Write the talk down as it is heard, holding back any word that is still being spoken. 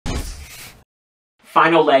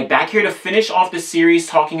Final leg. Back here to finish off the series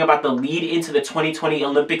talking about the lead into the 2020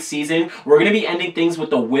 Olympic season. We're going to be ending things with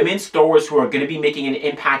the women's throwers who are going to be making an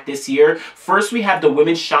impact this year. First, we have the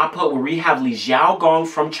women's shot put where we have Lijiao Gong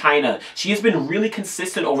from China. She has been really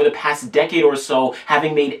consistent over the past decade or so,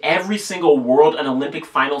 having made every single world and Olympic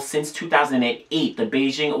final since 2008, the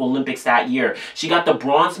Beijing Olympics that year. She got the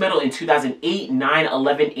bronze medal in 2008, 9,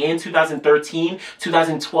 11, and 2013.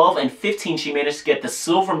 2012 and 15, she managed to get the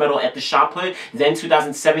silver medal at the shot put. Then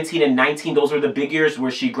 2017 and 19, those were the big years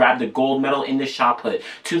where she grabbed the gold medal in the shot put.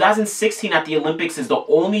 2016 at the Olympics is the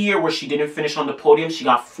only year where she didn't finish on the podium. She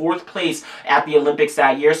got 4th place at the Olympics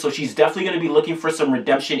that year, so she's definitely going to be looking for some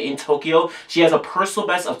redemption in Tokyo. She has a personal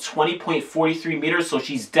best of 20.43 meters, so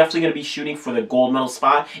she's definitely going to be shooting for the gold medal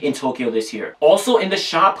spot in Tokyo this year. Also in the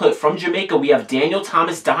shot put from Jamaica, we have Danniel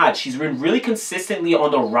Thomas-Dodd. She's been really consistently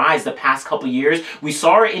on the rise the past couple years. We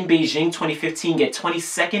saw her in Beijing 2015 get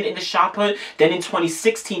 22nd in the shot put. Then in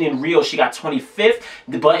 2016 in Rio, she got 25th.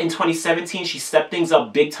 But in 2017, she stepped things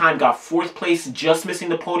up big time, got 4th place, just missing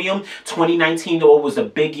the podium. 2019, though, was a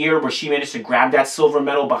big year where she managed to grab that silver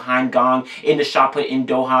medal behind Gong in the shot put in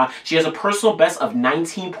Doha. She has a personal best of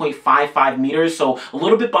 19.55 meters, so a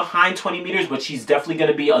little bit behind 20 meters, but she's definitely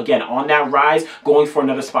going to be, again, on that rise, going for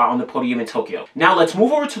another spot on the podium in Tokyo. Now, let's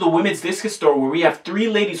move over to the women's discus throw, where we have 3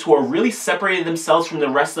 ladies who are really separated themselves from the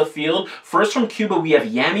rest of the field. First, from Cuba, we have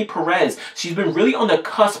Yaime Perez. She's been really on the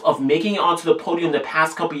cusp of making it onto the podium the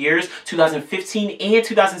past couple years. 2015 and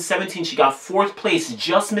 2017, she got 4th place,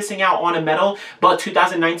 just missing out on a medal, but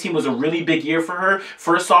 2019 was a really big year for her.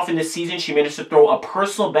 First off, in this season, she managed to throw a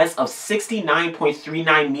personal best of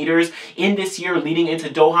 69.39 meters in this year leading into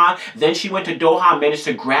Doha. Then she went to Doha, managed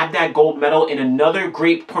to grab that gold medal in another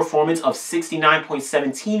great performance of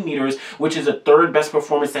 69.17 meters, which is the 3rd best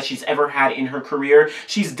performance that she's ever had in her career.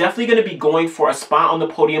 She's definitely going to be going for a spot on the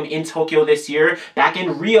podium in Tokyo this year. Back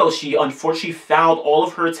in Rio, she unfortunately fouled all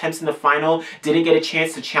of her attempts in the final, didn't get a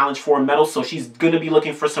chance to challenge for a medal, so she's going to be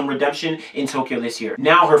looking for some redemption in Tokyo this year.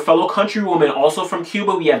 Now, her fellow countrywoman, also from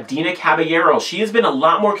Cuba, we have Denia Caballero. She has been a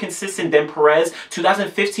lot more consistent than Perez.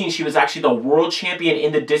 2015, she was actually the world champion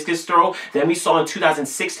in the discus throw. Then we saw in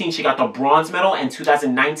 2016, she got the bronze medal, and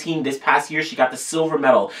 2019, this past year, she got the silver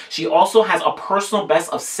medal. She also has a personal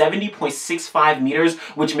best of 70.65 meters,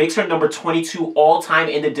 which makes her number 22 all-time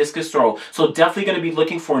in the discus throw. So definitely going to be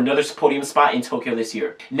looking for another podium spot in Tokyo this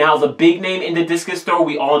year. Now, the big name in the discus throw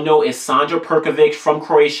we all know is Sandra Perkovic from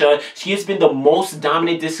Croatia. She has been the most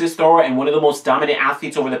dominant discus thrower and one of the most dominant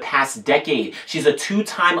athletes over the past decade. She's a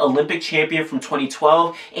 2-time Olympic champion from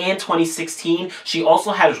 2012 and 2016. She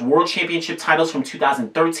also has world championship titles from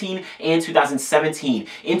 2013 and 2017.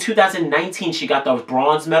 In 2019, she got the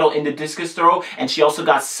bronze medal in the discus throw, and she also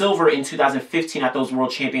got silver in 2015 at those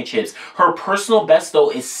world championships. Her personal best,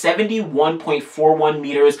 though, is 71.41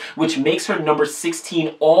 meters, which makes her number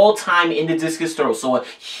 16 all-time in the discus throw. So a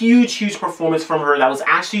huge performance from her. That was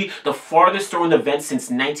actually the farthest throw in the event since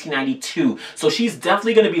 1992. So she's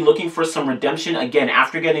definitely going to be looking for some redemption, again,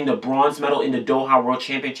 after getting the bronze medal in the Doha World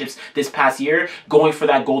Championships this past year, going for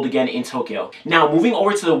that gold again in Tokyo. Now, moving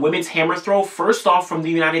over to the women's hammer throw. First off, from the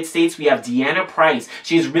United States, we have DeAnna Price.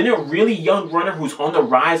 She's been a really young runner who's on the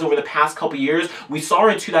rise over the past couple years. We saw her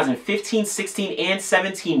in 2015, 16, and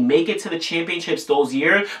 17 make it to the championships those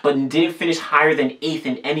years, but didn't finish higher than 8th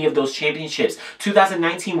in any of those championships.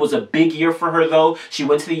 2019 was a big year for her, though. She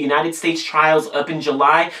went to the United States trials up in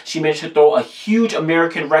July. She managed to throw a huge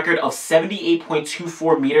American record of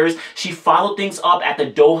 78.24 meters. She followed things up at the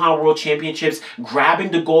Doha World Championships,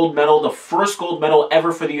 grabbing the gold medal, the first gold medal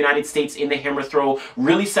ever for the United States in the hammer throw,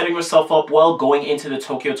 really setting herself up well going into the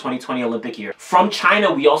Tokyo 2020 Olympic year. From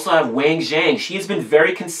China, we also have Wang Zhang. She has been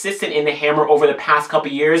very consistent in the hammer over the past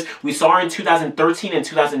couple years. We saw her in 2013 and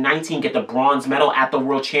 2019 get the bronze medal at the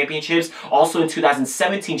World Championships. Also in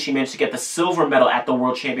 2017, she managed to get the silver medal at the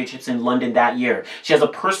World Championships in London that year. She has a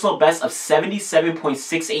personal best of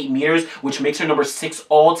 77.68 meters, which makes her number 6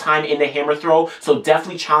 all-time in the hammer throw, so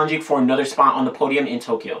definitely challenging for another spot on the podium in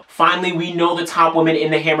Tokyo. Finally, we know the top woman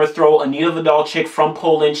in the hammer throw, Anita Wlodarczyk from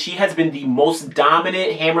Poland. She has been the most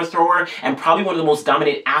dominant hammer thrower and probably one of the most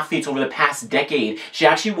dominant athletes over the past decade. She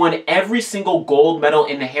actually won every single gold medal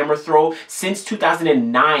in the hammer throw since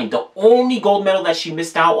 2009. The only gold medal that she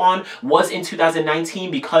missed out on was in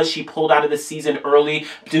 2019 because she pulled out of the season early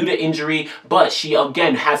due to injury, but she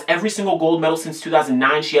again has every single gold medal since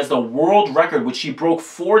 2009. She has the world record, which she broke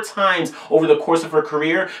 4 times over the course of her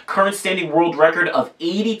career. Current standing world record of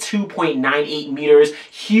 82.98 meters.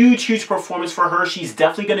 Huge performance for her. She's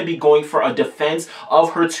definitely going to be going for a defense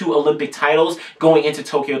of her 2 Olympic titles going into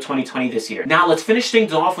Tokyo 2020 this year. Now let's finish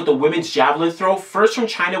things off with the women's javelin throw. First from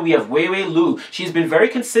China, we have Huihui Liu. She's been very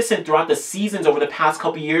consistent throughout the seasons over the past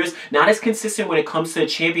couple years. Not as consistent when it comes to the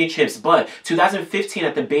championships, but 2015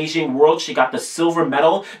 at the Beijing World, she got the silver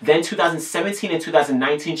medal. Then 2017 and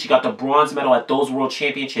 2019, she got the bronze medal at those World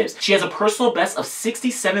Championships. She has a personal best of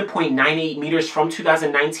 67.98 meters from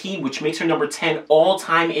 2019, which makes her number 10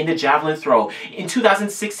 all-time in the javelin throw. In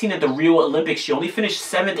 2016 at the Rio Olympics, she only finished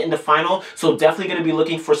 7th in the final, so definitely going to be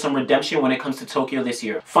looking for some redemption when it comes to Tokyo this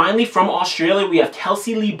year. Finally, from Australia, we have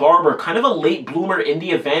Kelsey-Lee Barber, kind of a late bloomer in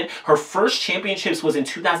the event. Her first championships was in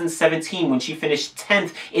 2017 when she finished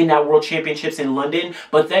 10th in that World Championships in London,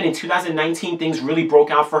 but then in 2019, things really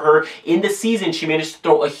broke out for her. In the season, she managed to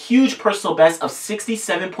throw a huge personal best of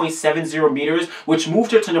 67.70 meters, which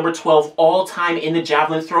moved her to number 12 all-time in the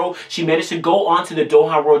javelin throw. She managed to go on to the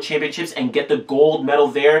Doha World Championships and get the gold medal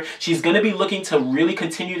there. She's going to be looking to really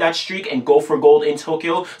continue that streak and go for gold in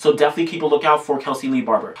Tokyo, so definitely keep a lookout for Kelsey-Lee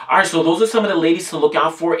Barber. Alright, so those are some of the ladies to look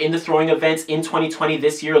out for in the throwing events in 2020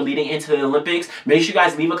 this year leading into the Olympics. Make sure you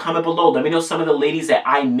guys leave a comment below. Let me know some of the ladies that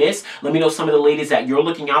I missed. Let me know some of the ladies that you're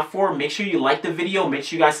looking out for. Make sure you like the video. Make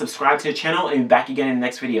sure you guys subscribe to the channel and be back again in the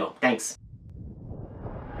next video. Thanks.